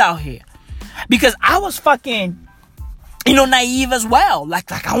sweet out here. Because I was fucking, naive as well.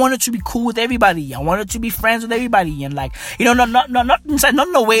 Like I wanted to be cool with everybody. I wanted to be friends with everybody. And like, not in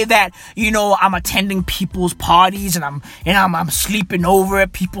the way that, I'm attending people's parties and I'm sleeping over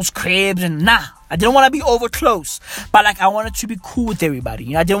at people's cribs and nah. I didn't want to be over close. But like, I wanted to be cool with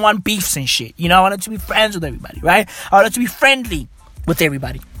everybody. I didn't want beefs and shit. I wanted to be friends with everybody, right? I wanted to be friendly with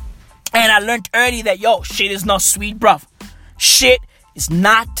everybody. And I learned early that, shit is not sweet, bruv. Shit is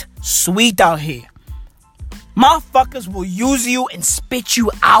not sweet out here. Motherfuckers will use you and spit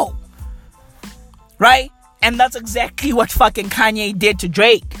you out. Right? And that's exactly what fucking Kanye did to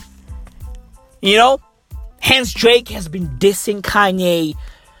Drake. Hence Drake has been dissing Kanye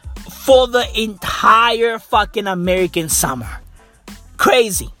for the entire fucking American summer.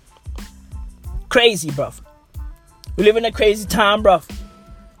 Crazy, bruv. We live in a crazy time, bruv.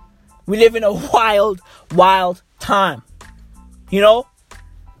 We live in a wild, wild time.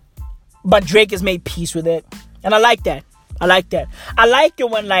 But Drake has made peace with it. And I like that. I like it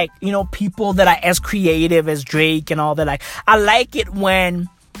when, people that are as creative as Drake and all that, I like it when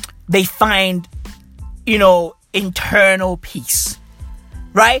they find, internal peace.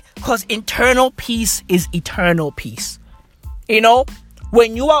 Right? Because internal peace is eternal peace.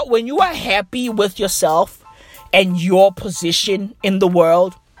 When you are happy with yourself and your position in the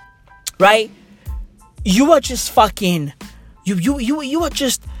world, right? You are just fucking... You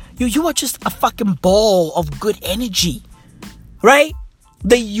are just a fucking ball of good energy, right?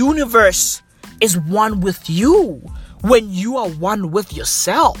 The universe is one with you when you are one with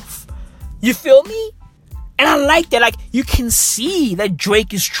yourself. You feel me? And I like that. Like, you can see that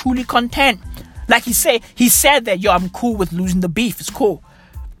Drake is truly content. Like he said that, I'm cool with losing the beef. It's cool.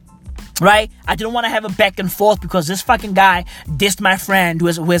 Right? I didn't want to have a back and forth because this fucking guy dissed my friend who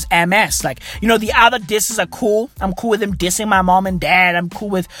has MS. Like, the other disses are cool. I'm cool with him dissing my mom and dad. I'm cool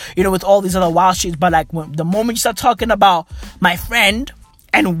with, with all these other wild shit. But like, the moment you start talking about my friend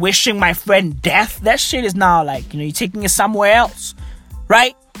and wishing my friend death, that shit is now like, you're taking it somewhere else.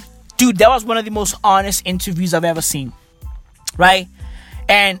 Right? Dude, that was one of the most honest interviews I've ever seen. Right?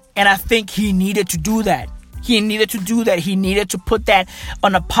 And I think he needed to do that. He needed to put that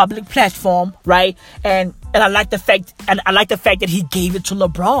on a public platform, right? And I like the fact that he gave it to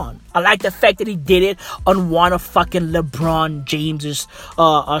LeBron. I like the fact that he did it on one of fucking LeBron James's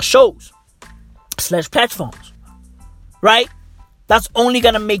shows / platforms, right? That's only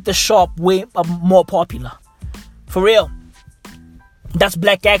gonna make the shop way more popular, for real. That's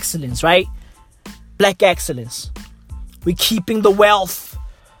black excellence, right? Black excellence. We're keeping the wealth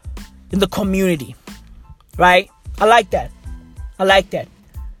in the community. Right? I like that.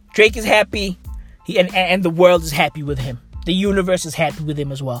 Drake is happy. And the world is happy with him. The universe is happy with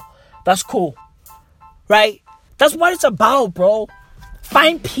him as well. That's cool. Right? That's what it's about, bro.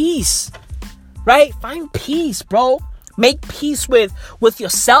 Find peace. Right? Find peace, bro. Make peace with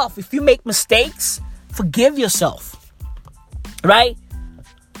yourself. If you make mistakes, forgive yourself. Right?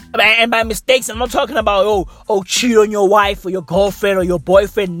 And by mistakes, I'm not talking about, cheat on your wife or your girlfriend or your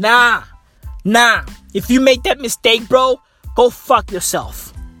boyfriend. Nah. If you make that mistake, bro, go fuck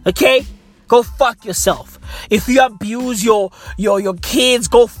yourself. Okay? Go fuck yourself. If you abuse your kids,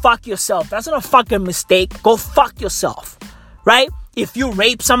 go fuck yourself. That's not a fucking mistake. Go fuck yourself. Right? If you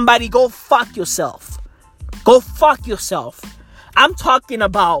rape somebody, go fuck yourself. Go fuck yourself. I'm talking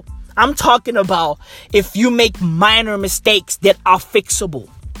about if you make minor mistakes that are fixable.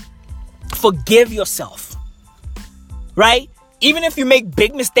 Forgive yourself. Right? Even if you make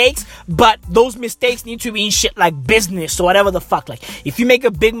big mistakes, but those mistakes need to be in shit like business or whatever the fuck. Like, if you make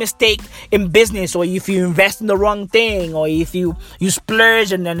a big mistake in business, or if you invest in the wrong thing, or if you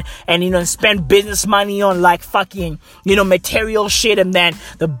splurge and spend business money on like fucking, material shit, and then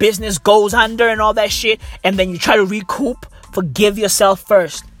the business goes under and all that shit, and then you try to recoup, forgive yourself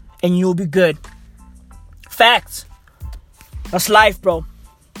first, and you'll be good. Facts. That's life, bro.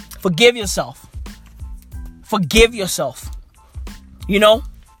 Forgive yourself.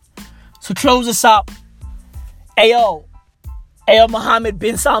 To close this up, Ayo, Mohammed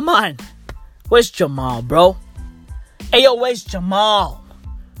bin Salman, where's Jamal, bro? Ayo, where's Jamal?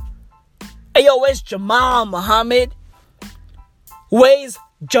 Where's Jamal, Mohammed? Where's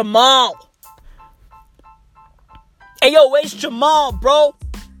Jamal? Where's Jamal, bro?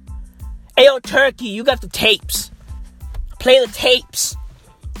 Turkey, you got the tapes. Play the tapes.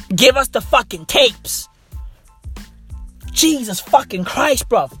 Give us the fucking tapes. Jesus fucking Christ,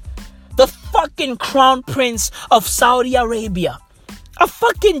 bro. The fucking crown prince of Saudi Arabia. A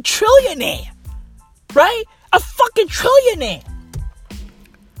fucking trillionaire. Right? A fucking trillionaire.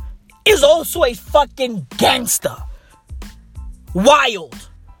 is also a fucking gangster. Wild.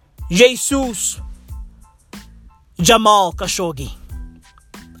 Jesus Jamal Khashoggi.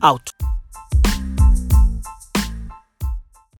 Out.